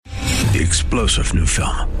the explosive new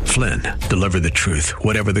film, Flynn, Deliver the Truth,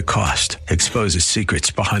 Whatever the Cost, exposes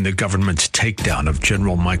secrets behind the government's takedown of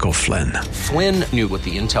General Michael Flynn. Flynn knew what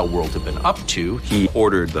the intel world had been up to. He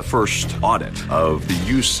ordered the first audit of the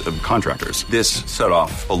use of contractors. This set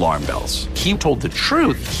off alarm bells. He told the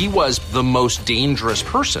truth. He was the most dangerous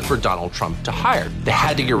person for Donald Trump to hire. They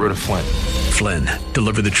had to get rid of Flynn. Flynn,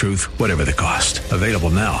 Deliver the Truth, Whatever the Cost. Available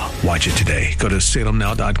now. Watch it today. Go to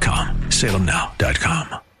salemnow.com.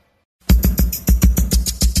 salemnow.com.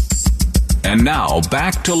 And now,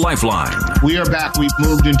 back to Lifeline. We are back. We've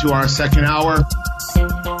moved into our second hour.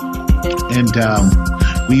 And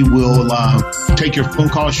we will take your phone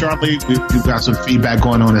calls shortly. We've got some feedback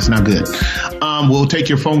going on. It's not good. We'll take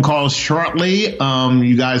your phone calls shortly.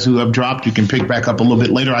 You guys who have dropped, you can pick back up a little bit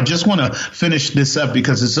later. I just want to finish this up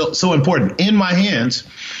because it's so important. In my hands,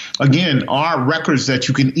 again, are records that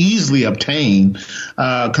you can easily obtain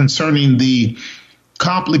concerning the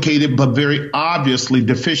complicated but very obviously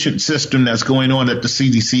deficient system that's going on at the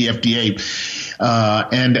CDC, FDA,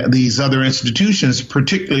 and these other institutions,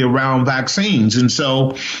 particularly around vaccines. And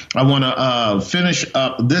so I want to finish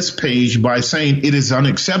up this page by saying it is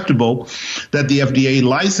unacceptable that the FDA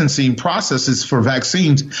licensing processes for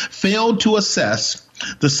vaccines failed to assess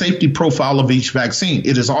the safety profile of each vaccine.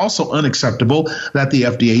 It is also unacceptable that the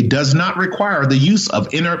FDA does not require the use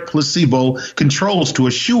of inner placebo controls to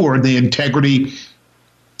assure the integrity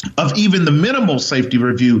of even the minimal safety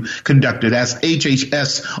review conducted, as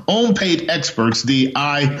HHS own paid experts, the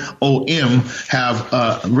IOM,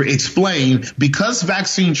 have explained. Because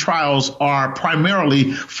vaccine trials are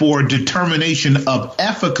primarily for determination of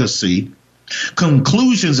efficacy,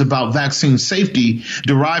 conclusions about vaccine safety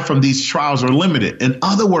derived from these trials are limited. In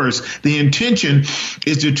other words, the intention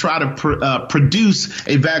is to try to produce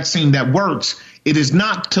a vaccine that works. It is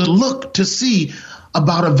not to look to see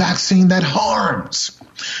about a vaccine that harms.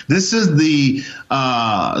 This is the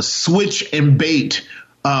switch and bait,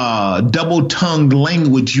 double-tongued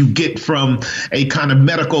language you get from a kind of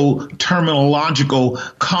medical terminological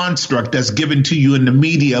construct that's given to you in the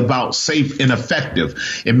media about safe and effective.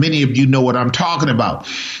 And many of you know what I'm talking about.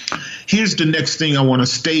 Here's the next thing I want to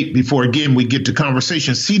state before, again, we get to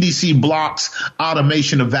conversation. CDC blocks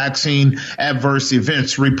automation of vaccine adverse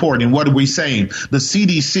events reporting. What are we saying? The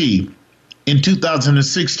CDC in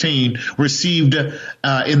 2016 received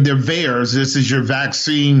in their VAERS, this is your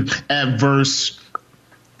vaccine adverse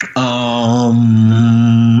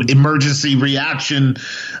emergency reaction,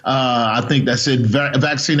 I think that's it,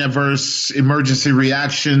 vaccine adverse emergency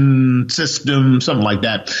reaction system, something like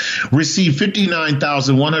that, received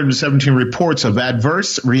 59,117 reports of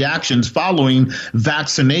adverse reactions following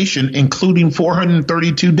vaccination, including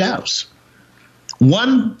 432 deaths.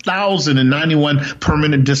 1,091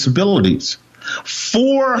 permanent disabilities,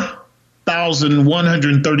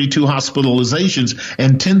 4,132 hospitalizations,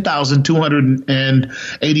 and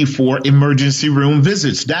 10,284 emergency room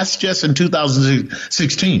visits. That's just in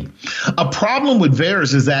 2016. A problem with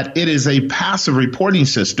VAERS is that it is a passive reporting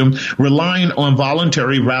system relying on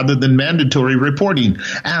voluntary rather than mandatory reporting.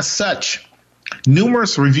 As such,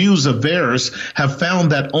 numerous reviews of VAERS have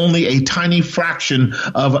found that only a tiny fraction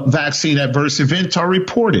of vaccine adverse events are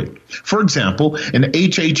reported. For example, an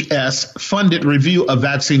HHS-funded review of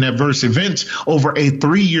vaccine adverse events over a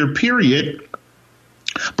 3-year period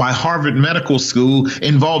by Harvard Medical School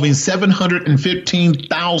involving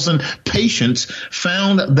 715,000 patients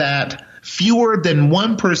found that fewer than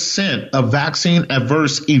 1% of vaccine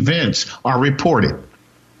adverse events are reported.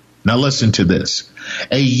 Now listen to this.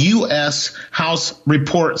 A U.S. House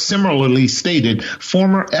report similarly stated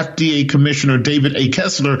former FDA Commissioner David A.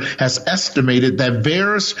 Kessler has estimated that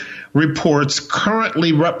VAERS reports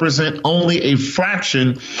currently represent only a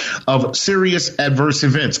fraction of serious adverse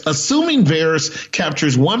events. Assuming VAERS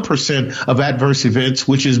captures 1% of adverse events,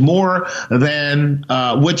 which is more than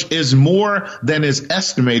is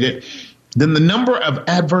estimated, then the number of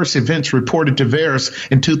adverse events reported to VAERS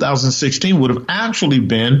in 2016 would have actually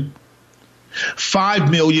been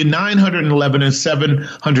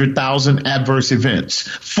 5,911,700 adverse events,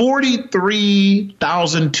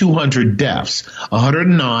 43,200 deaths,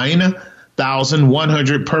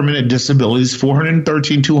 109,100 permanent disabilities,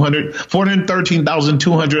 413,200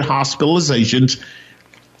 hospitalizations,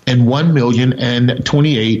 and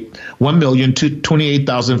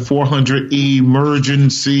 1,028,400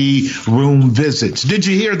 emergency room visits. Did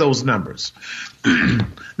you hear those numbers?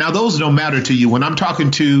 Now, those don't matter to you. When I'm talking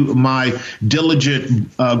to my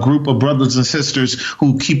diligent group of brothers and sisters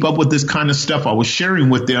who keep up with this kind of stuff, I was sharing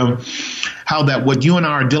with them how that what you and I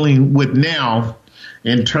are dealing with now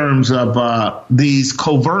in terms of these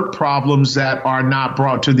covert problems that are not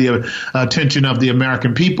brought to the attention of the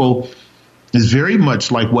American people is very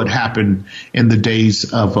much like what happened in the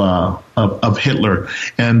days of Hitler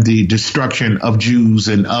and the destruction of Jews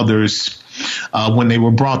and others when they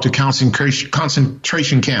were brought to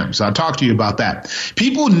concentration camps. I'll talk to you about that.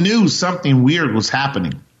 People knew something weird was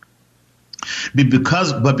happening.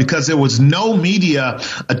 Because there was no media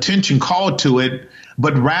attention called to it,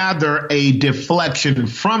 but rather a deflection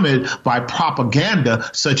from it by propaganda,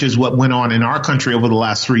 such as what went on in our country over the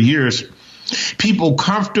last 3 years, people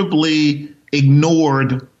comfortably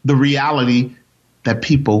ignored the reality that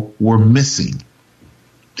people were missing.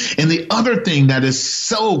 And the other thing that is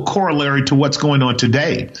so corollary to what's going on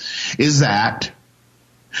today is that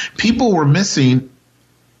people were missing,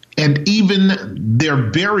 and even their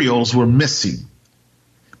burials were missing,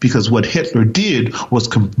 because what Hitler did was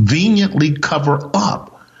conveniently cover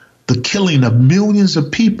up the killing of millions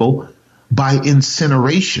of people by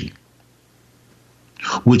incineration,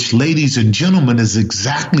 which, ladies and gentlemen, is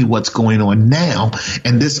exactly what's going on now.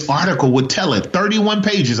 And this article would tell it. 31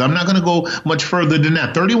 pages. I'm not going to go much further than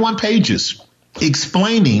that. 31 pages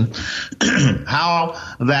explaining how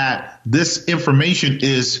that this information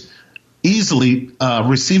is easily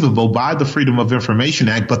receivable by the Freedom of Information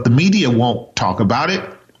Act, but the media won't talk about it.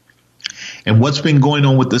 And what's been going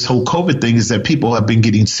on with this whole COVID thing is that people have been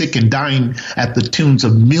getting sick and dying at the tunes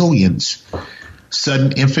of millions.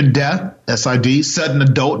 Sudden infant death, SID, sudden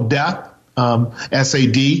adult death,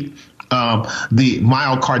 SAD, the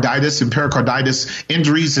myocarditis and pericarditis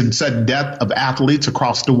injuries and sudden death of athletes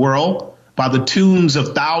across the world by the tunes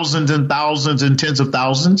of thousands and thousands and tens of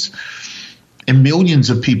thousands, and millions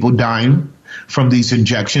of people dying from these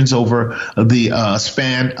injections over the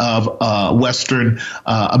span of Western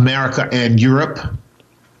America and Europe.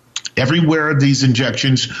 Everywhere these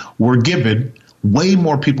injections were given, way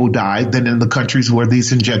more people died than in the countries where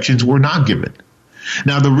these injections were not given.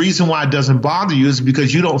 Now, the reason why it doesn't bother you is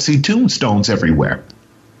because you don't see tombstones everywhere.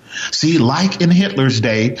 See, like in Hitler's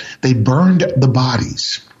day, they burned the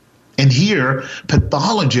bodies. And here,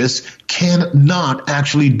 pathologists cannot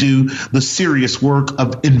actually do the serious work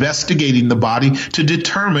of investigating the body to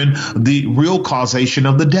determine the real causation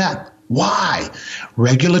of the death. Why?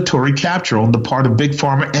 Regulatory capture on the part of Big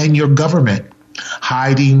Pharma and your government,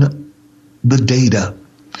 hiding the data,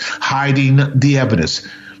 hiding the evidence.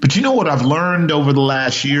 But you know what I've learned over the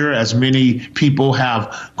last year, as many people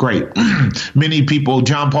have, many people,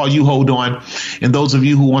 John Paul, you hold on. And those of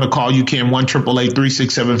you who want to call, you can,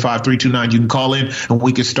 1-888-367-5329. You can call in and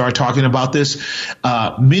we can start talking about this.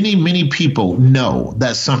 Many people know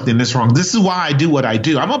that something is wrong. This is why I do what I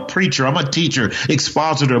do. I'm a preacher. I'm a teacher,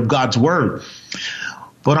 expositor of God's word.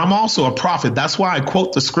 But I'm also a prophet. That's why I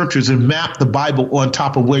quote the scriptures and map the Bible on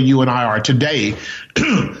top of where you and I are today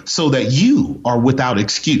so that you are without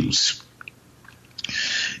excuse.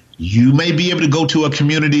 You may be able to go to a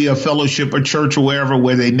community, a fellowship, a church, or wherever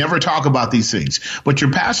where they never talk about these things. But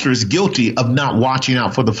your pastor is guilty of not watching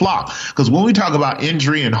out for the flock. Because when we talk about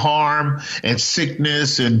injury and harm and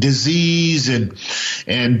sickness and disease and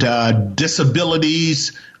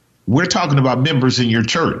disabilities, we're talking about members in your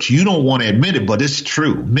church. You don't want to admit it, but it's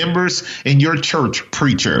true. Members in your church,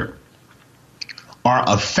 preacher, are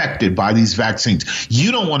affected by these vaccines.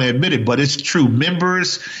 You don't want to admit it, but it's true.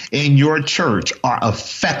 Members in your church are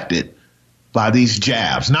affected by these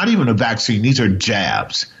jabs. Not even a vaccine. These are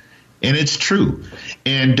jabs. And it's true.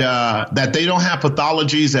 And that they don't have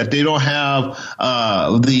pathologies, that they don't have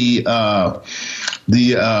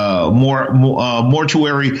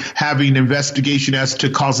mortuary having investigation as to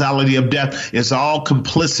causality of death is all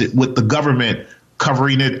complicit with the government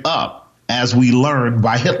covering it up, as we learned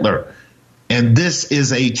by Hitler. And this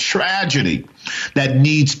is a tragedy that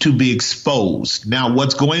needs to be exposed. Now,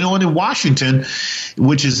 what's going on in Washington,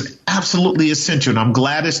 which is absolutely essential, and I'm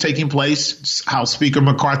glad it's taking place. House Speaker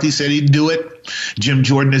McCarthy said he'd do it. Jim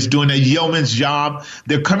Jordan is doing a yeoman's job.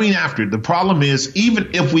 They're coming after it. The problem is, even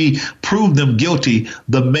if we prove them guilty,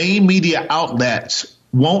 the main media outlets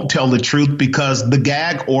won't tell the truth because the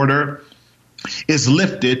gag order is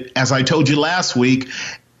lifted, as I told you last week,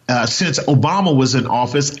 since Obama was in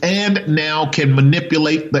office, and now can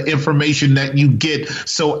manipulate the information that you get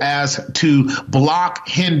so as to block,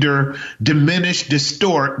 hinder, diminish,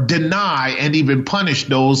 distort, deny, and even punish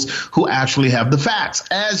those who actually have the facts,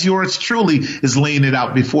 as yours truly is laying it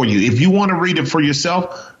out before you. If you want to read it for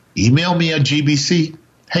yourself, email me at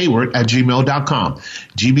gbchayward@gmail.com.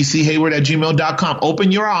 gbchayward@gmail.com.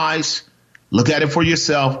 Open your eyes, look at it for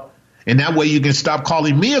yourself, and that way you can stop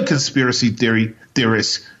calling me a conspiracy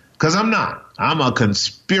theorist. Because I'm not. I'm a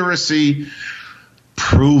conspiracy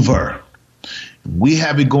prover. We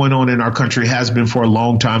have it going on in our country, has been for a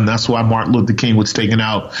long time. That's why Martin Luther King was taken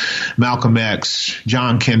out, Malcolm X,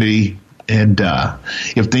 John Kennedy. And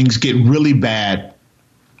if things get really bad,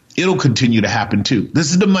 it'll continue to happen, too.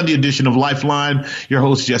 This is the Monday edition of Lifeline. Your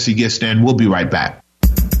host, Jesse Gistan. We'll be right back.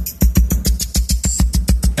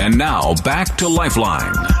 And now back to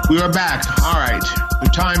Lifeline. We are back. All right. The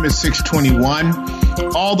time is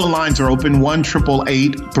 6:21. All the lines are open.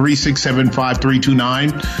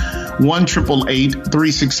 1-888-367-5329.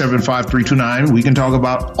 1-888-367-5329. We can talk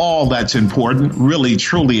about all that's important, really,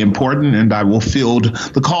 truly important, and I will field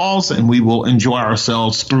the calls, and we will enjoy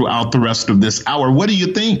ourselves throughout the rest of this hour. What do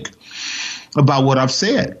you think about what I've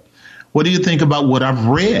said? What do you think about what I've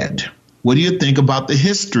read? What do you think about the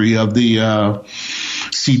history of the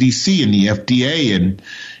CDC and the FDA and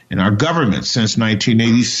our government since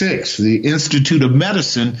 1986? The Institute of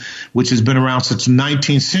Medicine, which has been around since the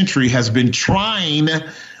 19th century, has been trying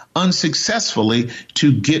unsuccessfully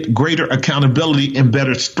to get greater accountability and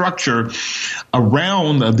better structure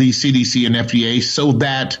around the CDC and FDA so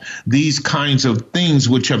that these kinds of things,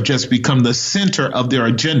 which have just become the center of their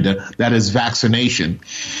agenda, that is vaccination,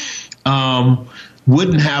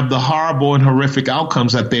 wouldn't have the horrible and horrific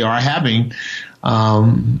outcomes that they are having.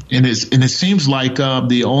 And it seems like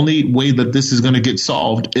the only way that this is going to get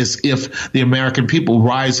solved is if the American people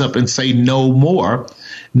rise up and say no more,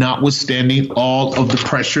 notwithstanding all of the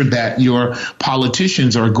pressure that your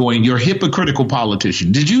politicians are going, your hypocritical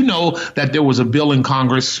politicians. Did you know that there was a bill in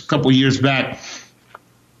Congress a couple of years back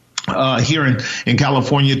here in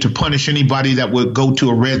California to punish anybody that would go to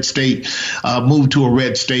a red state, move to a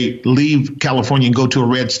red state, leave California and go to a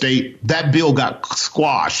red state? That bill got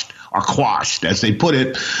squashed, or quashed, as they put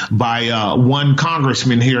it, by one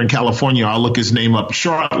congressman here in California. I'll look his name up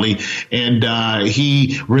shortly. And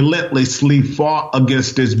he relentlessly fought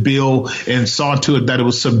against this bill and saw to it that it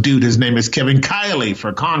was subdued. His name is Kevin Kiley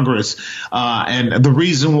for Congress. And the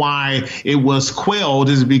reason why it was quelled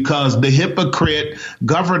is because the hypocrite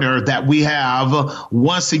governor that we have,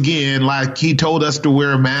 once again, like he told us to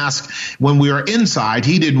wear a mask when we were inside.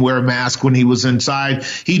 He didn't wear a mask when he was inside.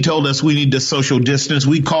 He told us we need to social distance.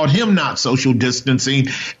 We called him not social distancing,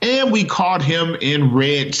 and we caught him in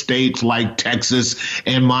red states like Texas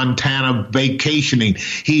and Montana vacationing.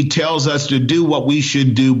 He tells us to do what we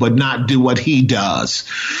should do, but not do what he does.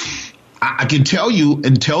 I can tell you,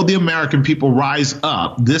 until the American people rise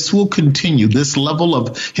up, this will continue. This level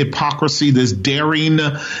of hypocrisy, this daring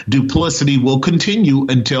duplicity will continue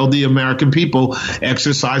until the American people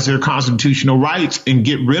exercise their constitutional rights and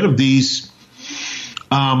get rid of these.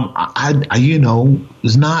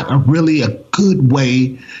 It's not really a good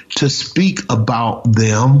way to speak about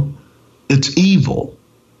them. It's evil.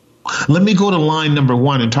 Let me go to line number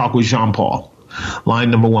one and talk with Jean Paul.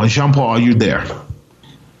 Line number one. Jean Paul, are you there?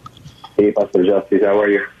 Hey, Pastor Justice, how are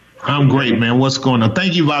you? I'm great, man. What's going on?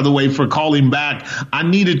 Thank you, by the way, for calling back. I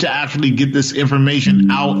needed to actually get this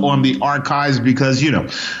information out on the archives because,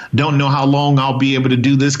 don't know how long I'll be able to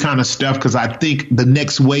do this kind of stuff, because I think the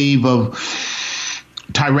next wave of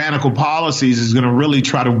tyrannical policies is going to really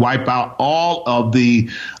try to wipe out all of the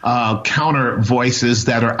counter voices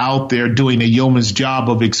that are out there doing a yeoman's job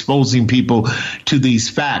of exposing people to these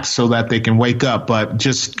facts so that they can wake up. But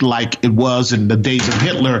just like it was in the days of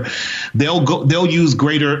Hitler, they'll use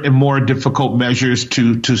greater and more difficult measures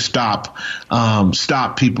to stop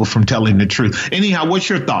people from telling the truth. Anyhow, what's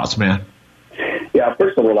your thoughts, man? Yeah,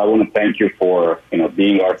 first of all, I want to thank you for,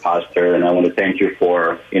 being our pastor, and I want to thank you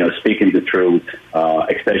for, speaking the truth,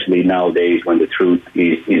 especially nowadays when the truth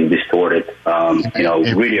is distorted.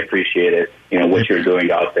 Really appreciate it, what you're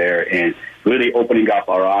doing out there and really opening up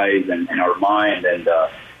our eyes and our mind and,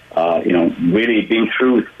 really being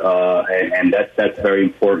truth. And that's very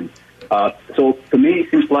important. So to me,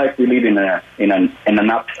 it seems like we live in an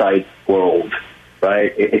upside world.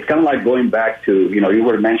 Right, it's kind of like going back to, you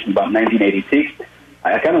were mentioned about 1986.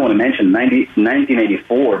 I kind of want to mention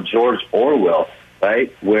 1984, George Orwell,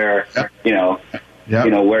 right, where,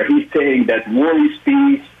 where he's saying that war is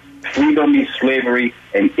peace, freedom is slavery,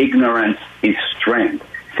 and ignorance is strength.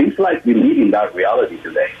 Seems like we live in that reality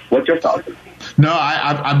today. What's your thoughts? No,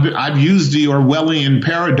 I've used the Orwellian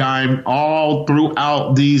paradigm all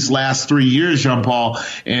throughout these last 3 years, Jean Paul,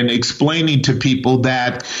 and explaining to people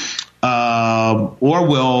that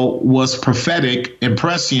Orwell was prophetic and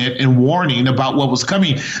prescient and warning about what was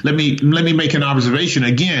coming. Let me make an observation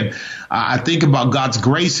again. I think about God's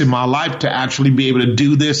grace in my life to actually be able to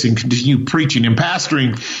do this and continue preaching and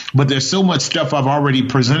pastoring. But there's so much stuff I've already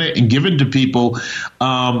presented and given to people,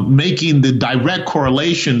 making the direct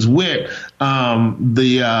correlations with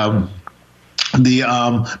the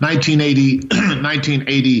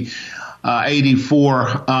 1980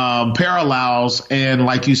 84 parallels, and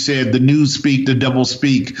like you said, the newspeak, the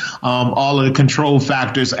doublespeak, all of the control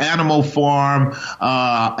factors, Animal Farm,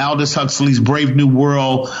 Aldous Huxley's Brave New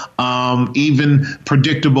World, even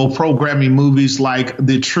predictable programming movies like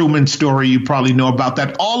The Truman Story, you probably know about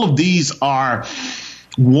that. All of these are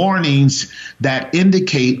warnings that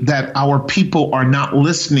indicate that our people are not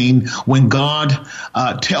listening when God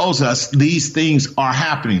tells us these things are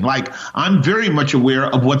happening. Like, I'm very much aware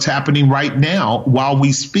of what's happening right now while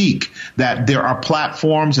we speak, that there are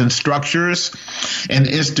platforms and structures and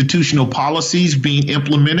institutional policies being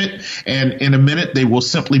implemented, and in a minute they will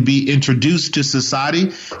simply be introduced to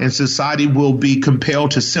society, and society will be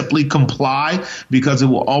compelled to simply comply because it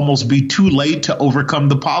will almost be too late to overcome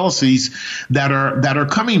the policies that are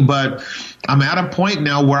coming. But I'm at a point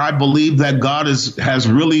now where I believe that God has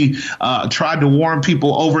really tried to warn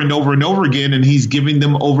people over and over and over again, and he's giving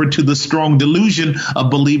them over to the strong delusion of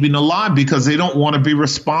believing a lie because they don't want to be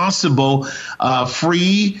responsible,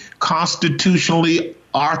 free, constitutionally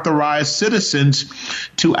authorized citizens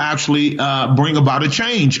to actually bring about a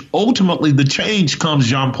change. Ultimately, the change comes,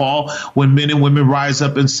 Jean Paul, when men and women rise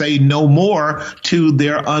up and say no more to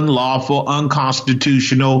their unlawful,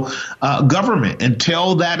 unconstitutional government.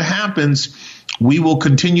 Until that happens, we will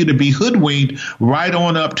continue to be hoodwinked right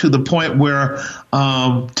on up to the point where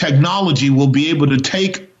technology will be able to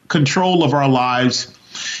take control of our lives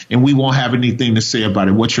and we won't have anything to say about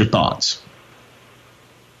it. What's your thoughts?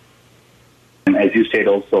 And as you said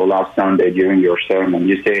also last Sunday during your sermon,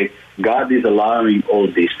 you say God is allowing all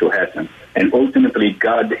this to happen. And ultimately,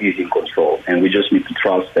 God is in control. And we just need to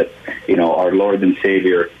trust that, our Lord and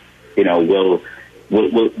Savior, will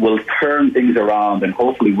turn things around and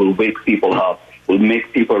hopefully will wake people up, will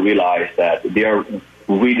make people realize that they are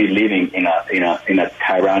really living in a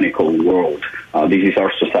tyrannical world. This is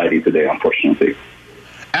our society today, unfortunately.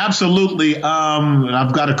 Absolutely.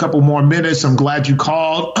 I've got a couple more minutes. I'm glad you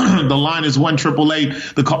called. The line is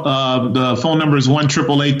 1-888. The phone number is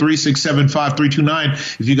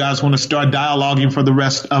 1-888-367-5329. If you guys want to start dialoguing for the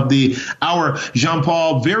rest of the hour. Jean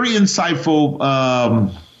Paul, very insightful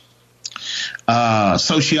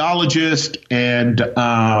sociologist and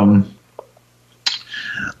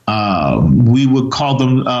we would call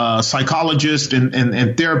them psychologists and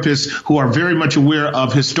therapists who are very much aware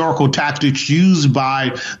of historical tactics used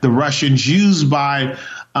by the Russians, used by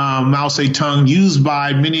Mao Zedong, used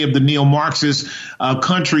by many of the neo-Marxist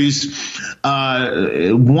countries.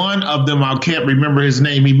 One of them, I can't remember his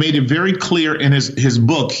name, he made it very clear in his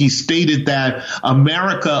book. He stated that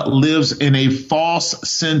America lives in a false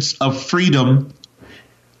sense of freedom,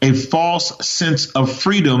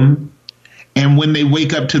 and when they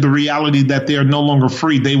wake up to the reality that they are no longer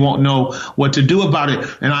free, they won't know what to do about it.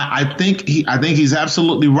 And I think he's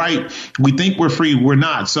absolutely right. We think we're free, we're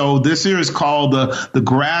not. So this here is called the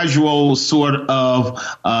gradual sort of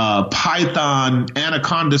Python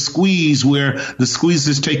anaconda squeeze, where the squeeze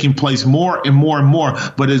is taking place more and more and more,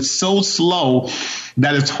 but it's so slow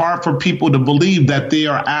that it's hard for people to believe that they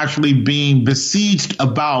are actually being besieged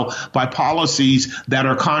about by policies that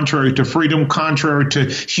are contrary to freedom, contrary to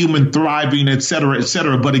human thriving, et cetera, et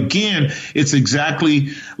cetera. But again, it's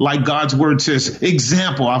exactly like God's word says.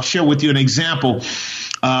 Example, I'll share with you an example.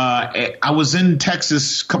 I was in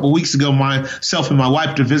Texas a couple of weeks ago, myself and my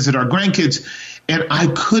wife, to visit our grandkids. And I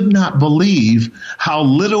could not believe how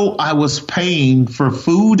little I was paying for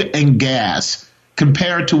food and gas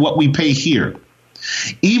compared to what we pay here.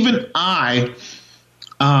 Even I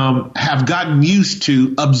have gotten used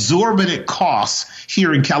to exorbitant costs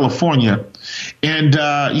here in California. And,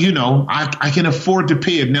 I can afford to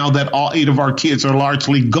pay it now that all 8 of our kids are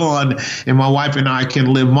largely gone and my wife and I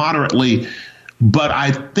can live moderately. But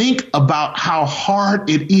I think about how hard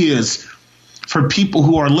it is for people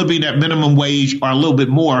who are living at minimum wage or a little bit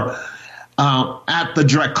more, at the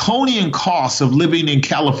draconian cost of living in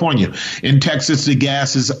California. In Texas, the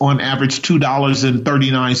gas is on average $2.39,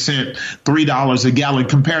 $3 a gallon,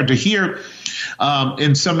 compared to here.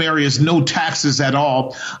 In some areas, no taxes at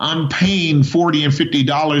all. I'm paying $40 and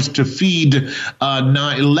 $50 to feed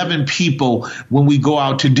 11 people when we go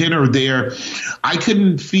out to dinner there. I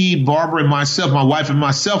couldn't feed Barbara and myself, my wife and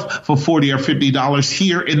myself, for $40 or $50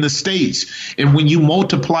 here in the States. And when you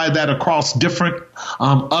multiply that across different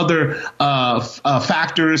other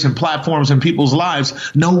factors and platforms in people's lives,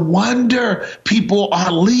 no wonder people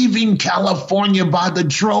are leaving California by the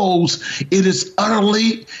droves. It is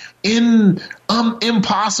utterly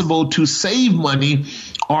impossible to save money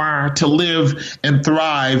are to live and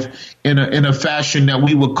thrive in a fashion that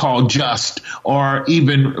we would call just or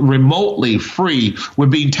even remotely free. We're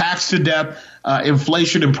being taxed to death.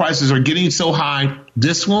 Inflation and prices are getting so high.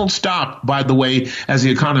 This won't stop, by the way, as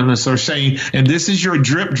the economists are saying. And this is your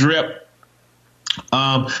drip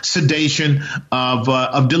sedation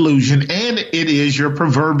of delusion, and it is your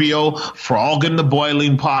proverbial frog in the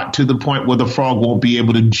boiling pot to the point where the frog won't be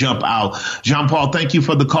able to jump out. John Paul, thank you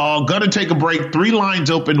for the call. Gonna take a break. 3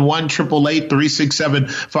 lines open: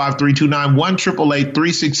 1-888-367-5329.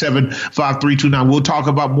 1-888-367-5329. We'll talk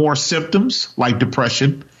about more symptoms like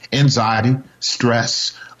depression, anxiety,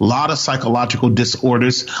 stress, a lot of psychological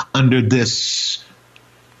disorders under this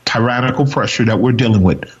tyrannical pressure that we're dealing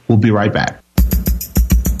with. We'll be right back.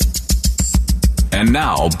 And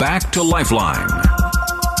now back to Lifeline.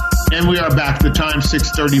 And we are back. The time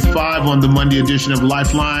 6:35 on the Monday edition of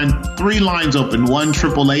Lifeline. 3 lines open: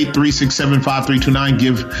 1-888-367-5329.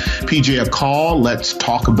 Give PJ a call. Let's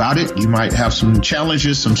talk about it. You might have some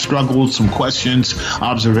challenges, some struggles, some questions,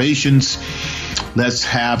 observations. Let's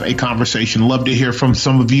have a conversation. Love to hear from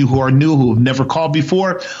some of you who are new, who have never called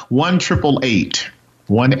before.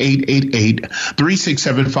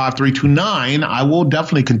 1-888-367-5329. I will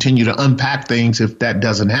definitely continue to unpack things if that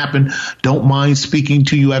doesn't happen. Don't mind speaking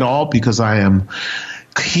to you at all, because I am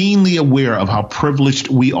keenly aware of how privileged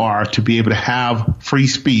we are to be able to have free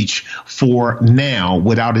speech for now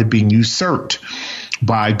without it being usurped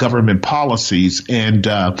by government policies and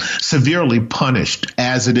severely punished,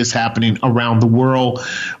 as it is happening around the world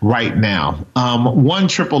right now.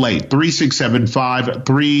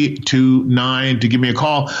 1-888-367-5329 to give me a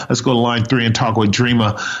call. Let's go to line 3 and talk with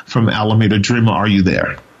Dreama from Alameda. Dreama, are you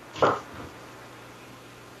there?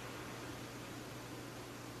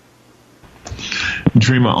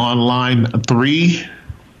 Dreama on line 3.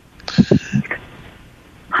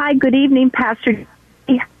 Hi, good evening, Pastor.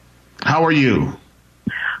 How are you?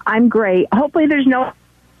 I'm great. Hopefully there's no...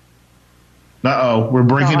 Uh-oh, we're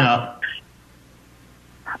breaking up.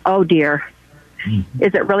 Oh, dear.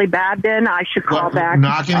 Is it really bad then? I should call back. No,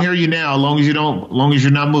 I can hear you now, as long as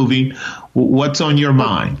you're not moving. What's on your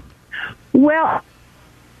mind? Well,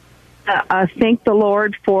 thank the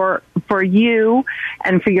Lord for you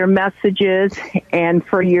and for your messages and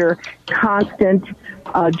for your constant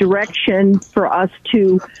direction for us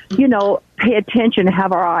to, pay attention,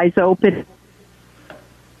 have our eyes open.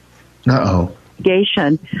 Uh-oh.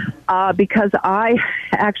 Because I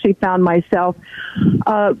actually found myself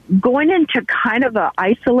going into kind of an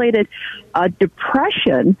isolated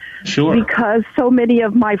depression. Sure. Because so many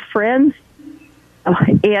of my friends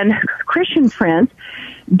and Christian friends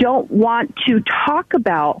don't want to talk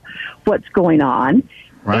about what's going on.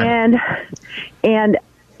 Right.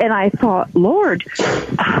 And I thought, Lord,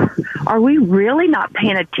 are we really not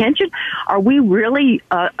paying attention? Are we really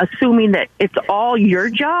assuming that it's all your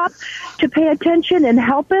job to pay attention and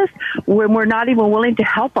help us when we're not even willing to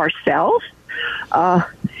help ourselves?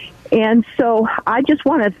 And so I just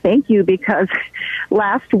want to thank you, because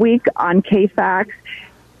last week on KFAX,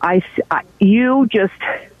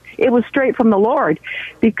 it was straight from the Lord,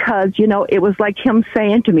 because, it was like him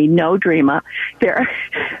saying to me, no, Dreama,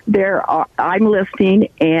 I'm listening,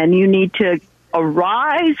 and you need to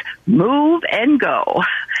arise, move, and go.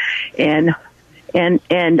 And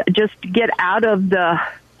just get out of the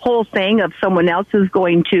whole thing of someone else is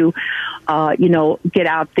going to, get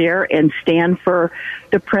out there and stand for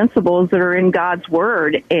the principles that are in God's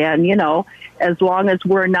Word. And, as long as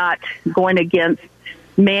we're not going against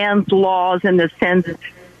man's laws in the sense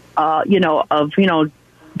of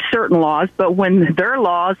certain laws, but when their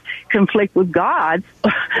laws conflict with God's,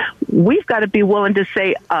 we've got to be willing to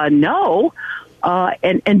say no,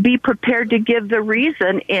 and be prepared to give the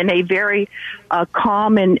reason in a very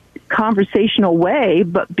calm and conversational way,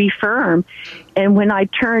 but be firm. And when I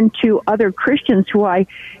turn to other Christians who I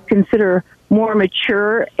consider more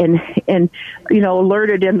mature and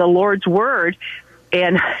alerted in the Lord's Word,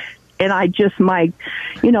 and I just, my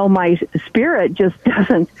spirit just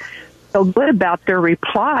doesn't feel good about their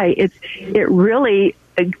reply. It really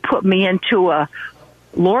put me into a,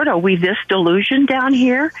 Lord, are we this delusioned down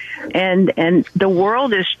here? And the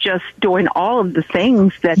world is just doing all of the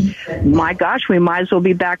things that, my gosh, we might as well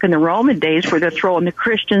be back in the Roman days where they're throwing the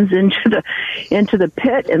Christians into the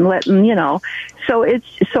pit and letting, So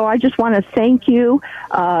I just want to thank you.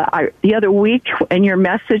 The other week in your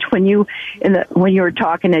message, when you were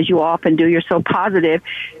talking, as you often do, you're so positive,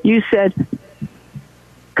 you said,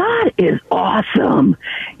 God is awesome.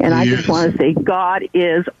 And I just want to say God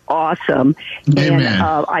is awesome. Amen. And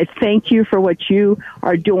I thank you for what you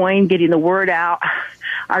are doing, getting the word out.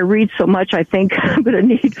 I read so much, I think I'm going to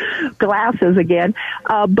need glasses again.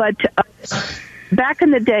 But back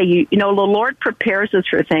in the day, you know, the Lord prepares us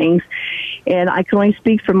for things, and I can only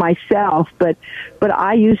speak for myself, but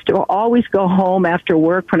I used to always go home after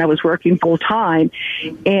work when I was working full time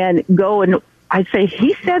and go and I'd say,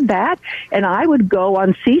 he said that, and I would go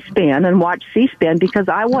on C-SPAN and watch C-SPAN because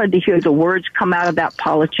I wanted to hear the words come out of that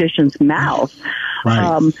politician's mouth.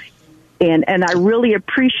 Right. And I really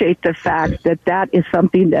appreciate the fact that is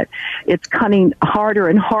something that it's coming harder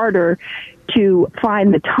and harder to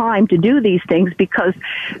find the time to do these things because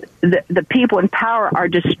the people in power are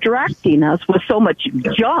distracting us with so much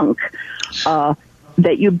junk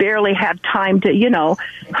that you barely have time to, you know.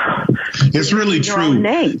 It's really true.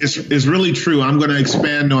 It's really true. I'm going to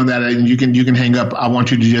expand on that, and you can hang up. I want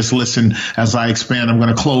you to just listen as I expand. I'm going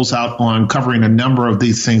to close out on covering a number of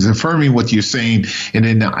these things, affirming what you're saying, and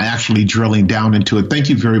then actually drilling down into it. Thank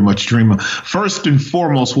you very much, Dreamer. First and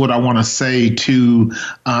foremost, what I want to say to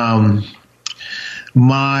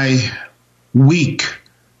my weak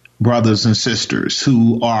brothers and sisters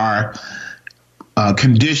who are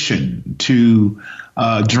conditioned to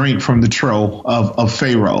drink from the trough of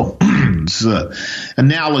Pharaoh. It's an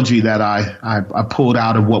analogy that I pulled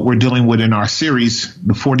out of what we're dealing with in our series,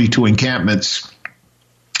 the 42 encampments.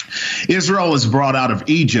 Israel is brought out of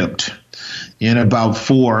Egypt in about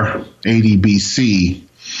 480 BC.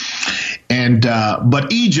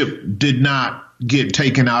 But Egypt did not get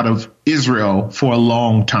taken out of Israel for a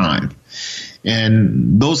long time.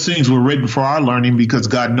 And those things were written for our learning because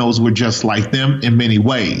God knows we're just like them in many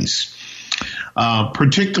ways.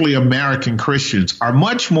 Particularly American Christians are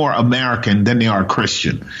much more American than they are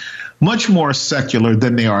Christian, much more secular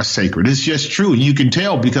than they are sacred. It's just true. And you can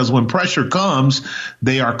tell because when pressure comes,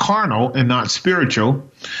 they are carnal and not spiritual.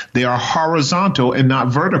 They are horizontal and not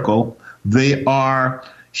vertical. They are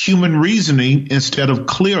human reasoning instead of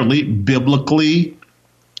clearly biblically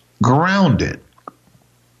grounded.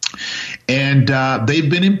 And they've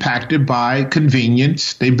been impacted by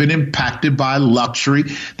convenience. They've been impacted by luxury.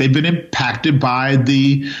 They've been impacted by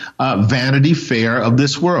the vanity fair of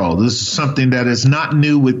this world. This is something that is not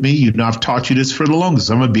new with me. You know, I've taught you this for the longest.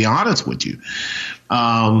 I'm going to be honest with you.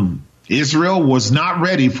 Israel was not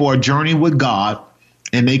ready for a journey with God,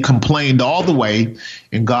 and they complained all the way,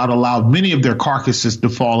 and God allowed many of their carcasses to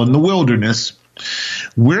fall in the wilderness.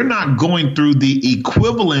 We're not going through the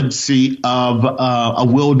equivalency of a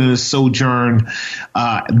wilderness sojourn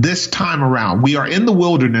this time around. We are in the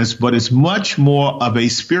wilderness, but it's much more of a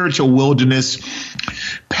spiritual wilderness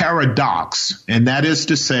paradox. And that is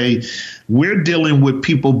to say, we're dealing with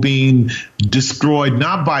people being destroyed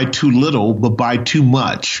not by too little, but by too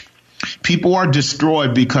much. People are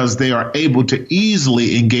destroyed because they are able to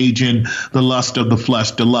easily engage in the lust of the flesh,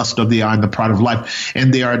 the lust of the eye, and the pride of life.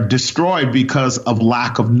 And they are destroyed because of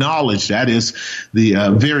lack of knowledge. That is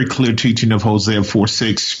the very clear teaching of Hosea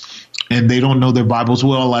 4:6. And they don't know their Bibles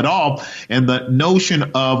well at all. And the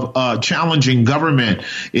notion of challenging government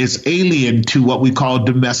is alien to what we call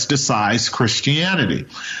domesticized Christianity.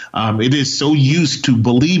 It is so used to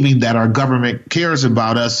believing that our government cares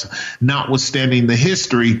about us, notwithstanding the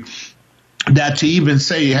history, that to even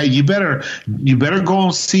say, hey, you better go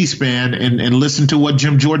on C-SPAN and listen to what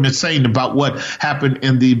Jim Jordan is saying about what happened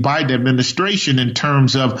in the Biden administration in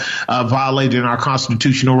terms of violating our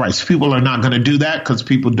constitutional rights. People are not going to do that because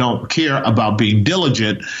people don't care about being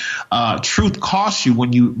diligent. Truth costs you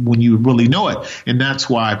when you really know it. And that's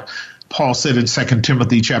why Paul said in 2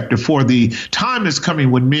 Timothy chapter 4, the time is coming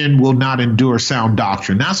when men will not endure sound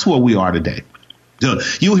doctrine. That's where we are today.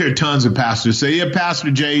 You'll hear tons of pastors say, yeah,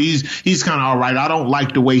 Pastor Jay, he's kind of all right. I don't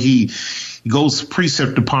like the way he goes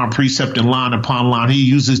precept upon precept and line upon line. He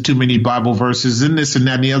uses too many Bible verses and this and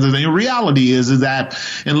that and the other thing. The reality is that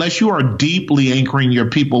unless you are deeply anchoring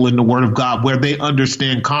your people in the Word of God, where they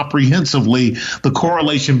understand comprehensively the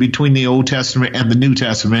correlation between the Old Testament and the New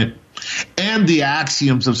Testament, and the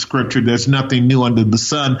axioms of Scripture, there's nothing new under the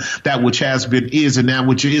sun. That which has been is, and that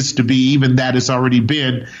which is to be, even that has already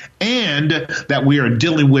been, and that we are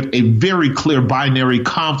dealing with a very clear binary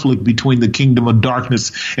conflict between the kingdom of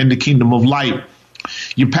darkness and the kingdom of light.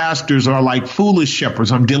 Your pastors are like foolish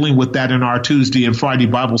shepherds. I'm dealing with that in our Tuesday and Friday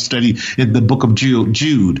Bible study in the book of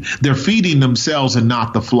Jude. They're feeding themselves and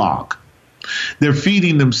not the flock. They're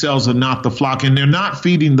feeding themselves and not the flock, and they're not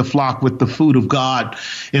feeding the flock with the food of God.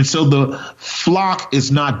 And so the flock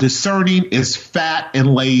is not discerning, is fat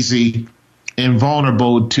and lazy and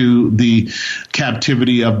vulnerable to the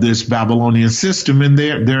captivity of this Babylonian system. And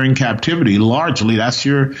they're in captivity largely. That's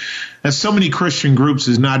so many Christian groups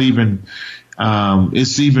is not even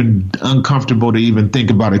it's even uncomfortable to even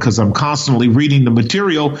think about it, because I'm constantly reading the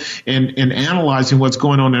material and analyzing what's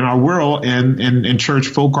going on in our world, and church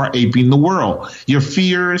folk are aping the world. Your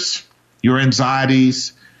fears, your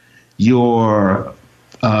anxieties, your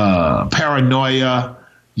paranoia,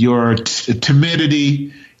 your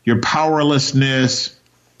timidity, your powerlessness.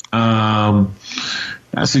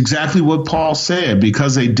 That's exactly what Paul said.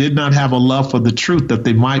 Because they did not have a love for the truth that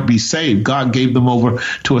they might be saved, God gave them over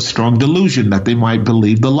to a strong delusion that they might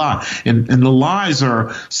believe the lie. And the lies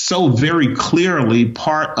are so very clearly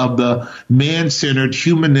part of the man-centered,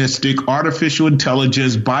 humanistic, artificial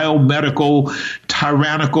intelligence, biomedical,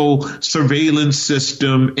 tyrannical surveillance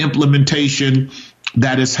system implementation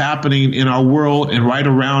that is happening in our world and right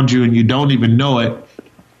around you, and you don't even know it.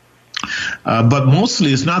 But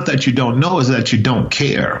mostly it's not that you don't know, it's that you don't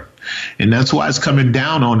care. And that's why it's coming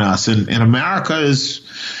down on us. And America is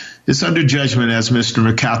under judgment, as Mr.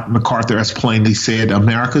 MacArthur has plainly said.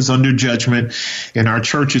 America is under judgment, and our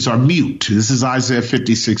churches are mute. This is Isaiah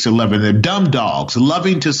 56:11. They're dumb dogs,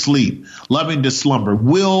 loving to sleep, loving to slumber,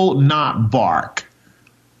 will not bark.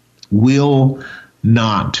 Will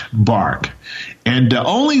not bark. And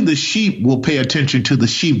only the sheep will pay attention to the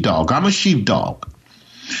sheepdog. I'm a sheepdog.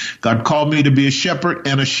 God called me to be a shepherd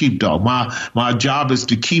and a sheepdog. My job is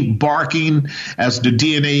to keep barking, as the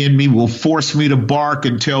DNA in me will force me to bark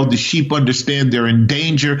until the sheep understand they're in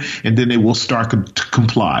danger, and then they will start to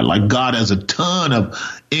comply. Like God has a ton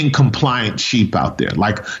of incompliant sheep out there.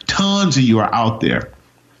 Like tons of you are out there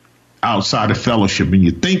outside of fellowship, and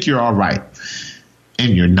you think you're all right,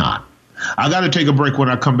 and you're not. I got to take a break. When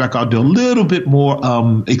I come back, I'll do a little bit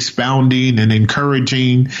more expounding and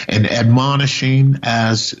encouraging and admonishing,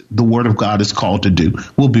 as the Word of God is called to do.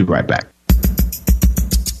 We'll be right back.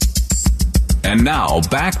 And now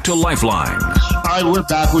back to Lifeline. All right, we're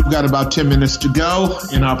back. We've got about 10 minutes to go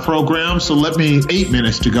in our program. So 8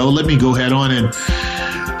 minutes to go. Let me go ahead on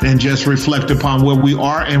and just reflect upon where we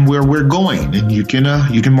are and where we're going. And you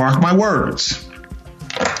can mark my words.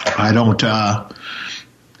 I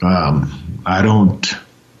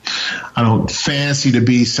don't fancy to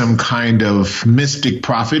be some kind of mystic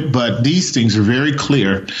prophet, but these things are very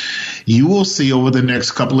clear. You will see over the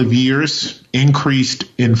next couple of years increased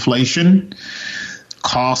inflation,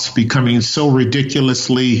 costs becoming so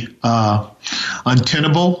ridiculously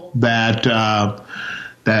untenable that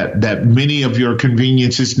many of your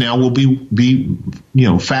conveniences now will be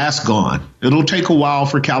fast gone. It'll take a while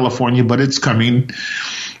for California, but it's coming.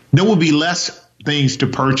 There will be less things to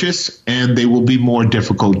purchase, and they will be more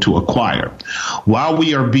difficult to acquire. While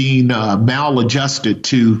we are being maladjusted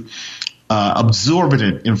to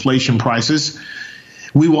absorbent inflation prices,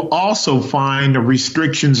 we will also find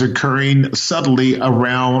restrictions occurring subtly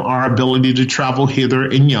around our ability to travel hither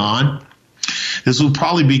and yon. This will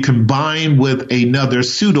probably be combined with another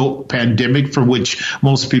pseudo pandemic for which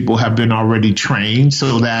most people have been already trained,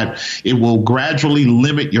 so that it will gradually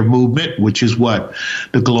limit your movement, which is what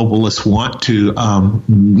the globalists want, to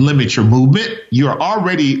limit your movement. You're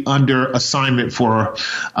already under assignment for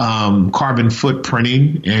carbon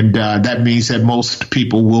footprinting, and that means that most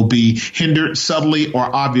people will be hindered subtly or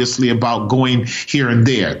obviously about going here and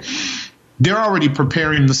there. They're already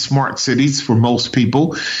preparing the smart cities for most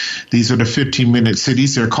people. These are the 15-minute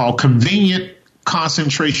cities. They're called convenient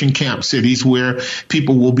concentration camp cities, where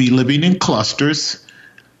people will be living in clusters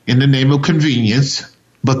in the name of convenience,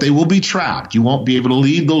 but they will be trapped. You won't be able to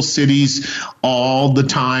leave those cities all the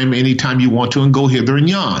time, anytime you want to, and go hither and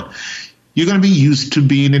yon. You're going to be used to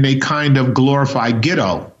being in a kind of glorified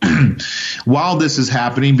ghetto. While this is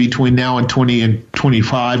happening between now and 20 and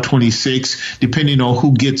 25, 26, depending on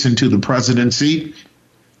who gets into the presidency,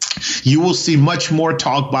 you will see much more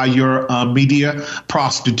talk by your media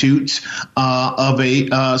prostitutes of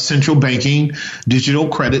a central banking digital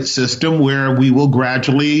credit system, where we will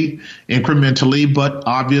gradually, incrementally, but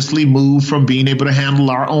obviously move from being able to handle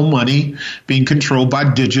our own money, being controlled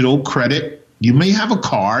by digital credit. You may have a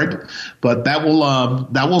card, but that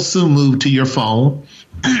will soon move to your phone.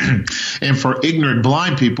 And for ignorant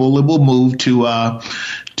blind people, it will move to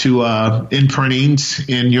imprintings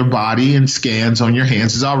in your body and scans on your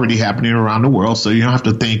hands. It's already happening around the world, so you don't have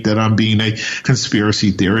to think that I'm being a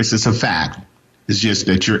conspiracy theorist. It's a fact. It's just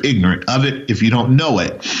that you're ignorant of it if you don't know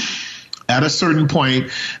it. At a certain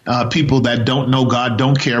point, people that don't know God,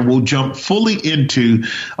 don't care, will jump fully into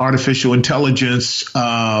artificial intelligence,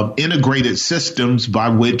 integrated systems by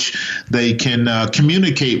which they can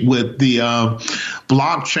communicate with the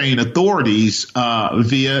blockchain authorities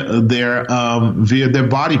via their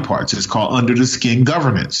body parts. It's called under the skin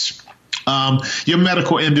governance. your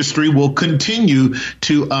medical industry will continue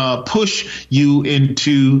to push you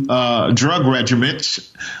into drug regimens.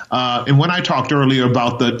 And when I talked earlier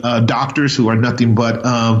about the doctors who are nothing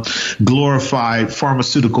but glorified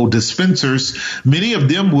pharmaceutical dispensers, many of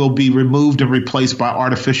them will be removed and replaced by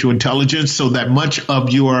artificial intelligence, so that much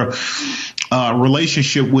of your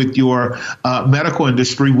relationship with your medical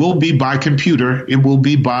industry will be by computer. It will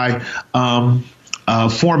be by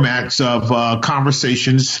formats of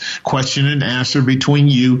conversations, question and answer between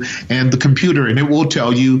you and the computer, and it will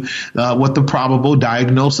tell you what the probable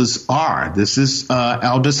diagnoses are. This is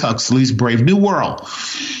Aldous Huxley's Brave New World.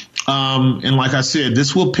 And like I said,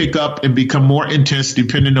 this will pick up and become more intense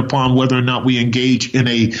depending upon whether or not we engage in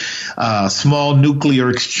a small nuclear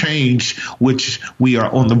exchange, which we are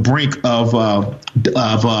on the brink of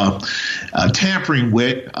tampering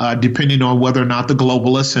with, depending on whether or not the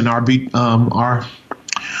globalists and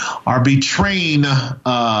our betraying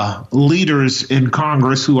leaders in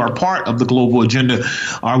Congress who are part of the global agenda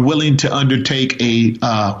are willing to undertake a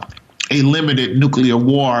limited nuclear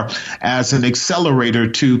war as an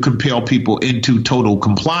accelerator to compel people into total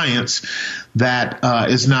compliance. That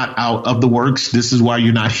is not out of the works. This is why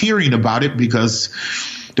you're not hearing about it, because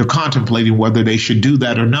they're contemplating whether they should do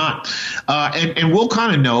that or not. And we'll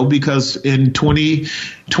kind of know, because in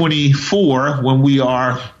 2024, when we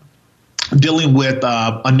are dealing with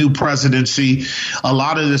a new presidency, a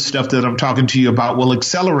lot of this stuff that I'm talking to you about will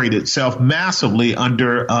accelerate itself massively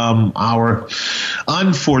under our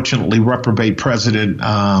unfortunately reprobate president,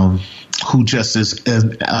 who just is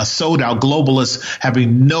a sold out globalist,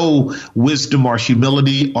 having no wisdom or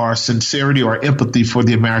humility or sincerity or empathy for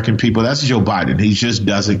the American people. That's Joe Biden. He just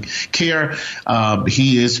doesn't care.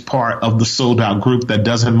 He is part of the sold out group that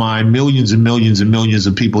doesn't mind millions and millions and millions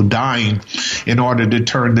of people dying in order to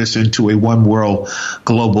turn this into a one world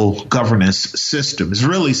global governance system. It's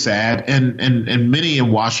really sad. And many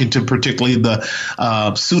in Washington, particularly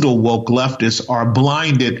the pseudo woke leftists, are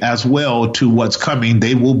blinded as well to what's coming.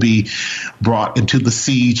 They will be brought into the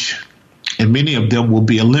siege, and many of them will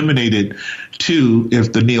be eliminated too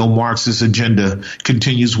if the neo-Marxist agenda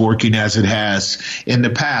continues working as it has in the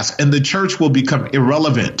past. And the church will become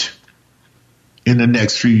irrelevant in the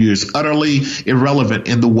next few years, utterly irrelevant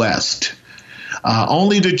in the West.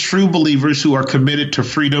 Only the true believers who are committed to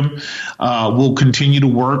freedom will continue to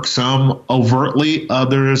work, some overtly,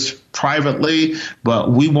 others privately, but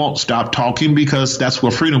we won't stop talking, because that's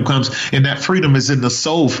where freedom comes. And that freedom is in the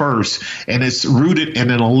soul first, and it's rooted in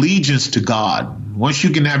an allegiance to God. Once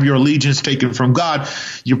you can have your allegiance taken from God,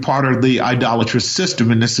 you're part of the idolatrous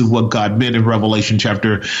system. And this is what God meant in Revelation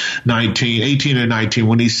chapter 18 and 19,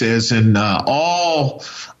 when he says, and all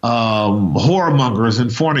whoremongers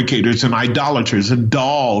and fornicators and idolaters and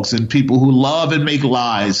dogs and people who love and make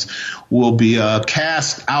lies will be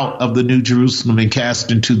cast out of the New Jerusalem and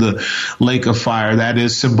cast into the lake of fire. That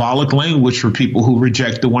is symbolic language for people who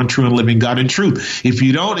reject the one true and living God in truth. If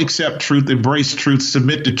you don't accept truth, embrace truth,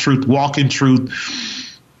 submit to truth, walk in truth,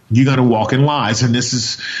 you're going to walk in lies. And this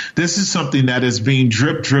is something that is being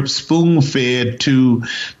drip, spoon fed to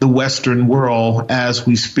the Western world as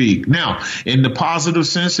we speak. Now, in the positive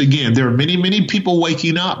sense, again, there are many people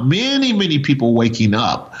waking up, many people waking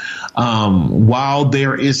up. While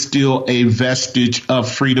there is still a vestige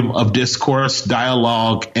of freedom of discourse,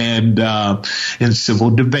 dialogue, and civil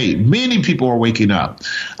debate, many people are waking up.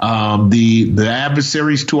 The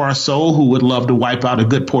adversaries to our soul, who would love to wipe out a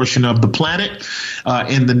good portion of the planet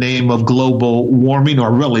in the name of global warming,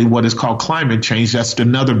 or really what is called climate change. That's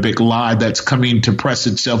another big lie that's coming to press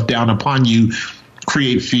itself down upon you,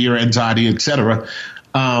 create fear, anxiety, etc.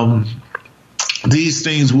 These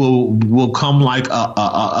things will come like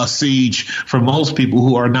a siege for most people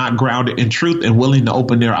who are not grounded in truth and willing to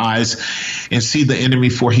open their eyes and see the enemy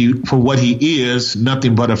for what he is,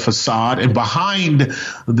 nothing but a facade. And behind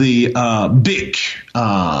the big,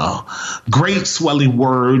 great swelling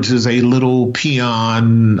words is a little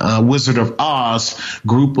peon, Wizard of Oz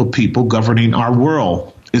group of people governing our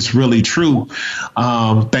world. It's really true.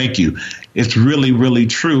 Thank you. It's really, really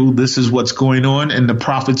true. This is what's going on, and the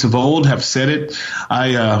prophets of old have said it.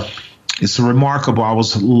 It's remarkable. I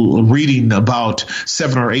was reading about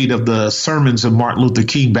 7 or 8 of the sermons of Martin Luther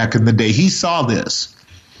King back in the day. He saw this.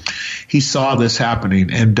 He saw this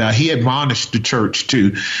happening, and he admonished the church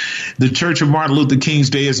too. The church of Martin Luther King's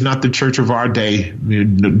day is not the church of our day.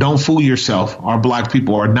 Don't fool yourself. Our black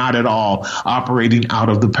people are not at all operating out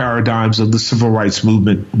of the paradigms of the civil rights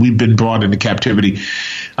movement. We've been brought into captivity.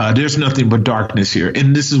 There's nothing but darkness here.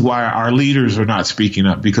 And this is why our leaders are not speaking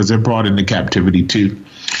up, because they're brought into captivity too.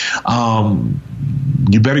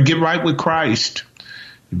 You better get right with Christ.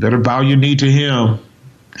 You better bow your knee to him.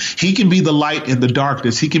 He can be the light in the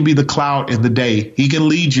darkness. He can be the cloud in the day. He can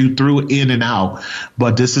lead you through in and out.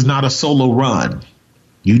 But this is not a solo run.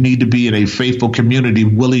 You need to be in a faithful community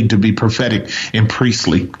willing to be prophetic and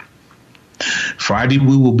priestly. Friday,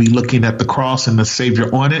 we will be looking at the cross and the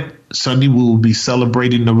Savior on it. Sunday, we will be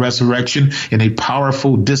celebrating the resurrection in a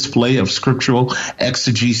powerful display of scriptural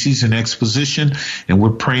exegesis and exposition. And we're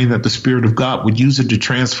praying that the Spirit of God would use it to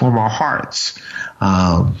transform our hearts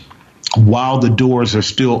while the doors are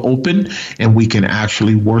still open and we can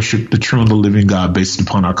actually worship the true and the living God based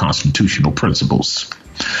upon our constitutional principles.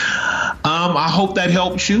 I hope that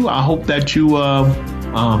helps you. I hope that you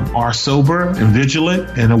are sober and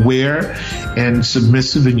vigilant and aware and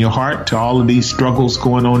submissive in your heart to all of these struggles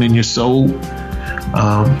going on in your soul.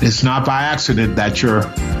 It's not by accident that your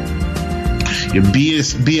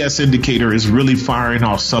BS indicator is really firing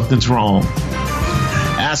off. Something's wrong.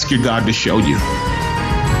 Ask your God to show you.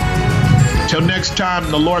 Till next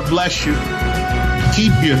time, the Lord bless you,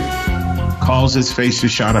 keep you, cause his face to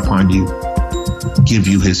shine upon you, give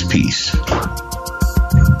you his peace.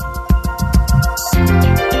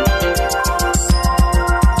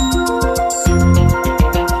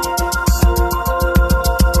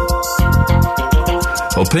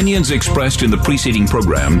 Opinions expressed in the preceding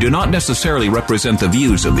program do not necessarily represent the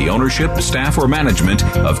views of the ownership, staff, or management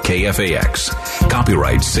of KFAX.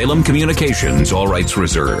 Copyright Salem Communications, all rights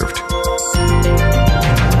reserved.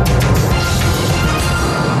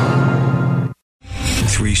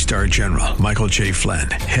 Three-star General Michael J.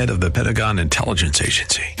 Flynn, head of the Pentagon Intelligence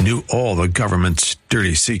Agency, knew all the government's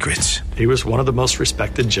dirty secrets. He was one of the most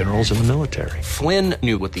respected generals in the military. Flynn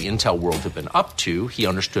knew what the intel world had been up to. He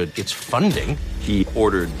understood its funding. He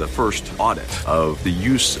ordered the first audit of the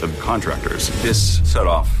use of contractors. This set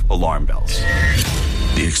off alarm bells.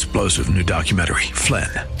 The explosive new documentary, Flynn,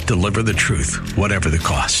 Deliver the Truth, Whatever the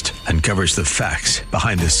Cost, uncovers the facts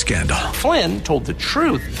behind this scandal. Flynn told the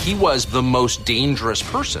truth. He was the most dangerous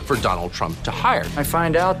person for Donald Trump to hire. I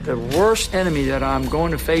find out the worst enemy that I'm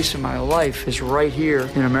going to face in my life is right here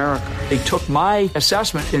in America. They took my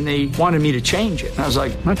assessment and they wanted me to change it. And I was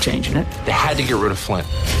like, I'm not changing it. They had to get rid of Flynn.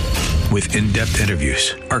 With in-depth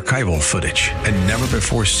interviews, archival footage, and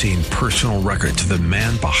never-before-seen personal records of the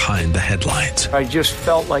man behind the headlines. I just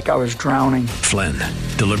felt like I was drowning. Flynn,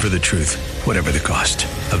 Deliver the Truth, Whatever the Cost.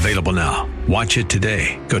 Available now. Watch it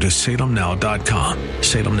today. Go to salemnow.com.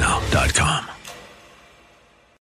 salemnow.com.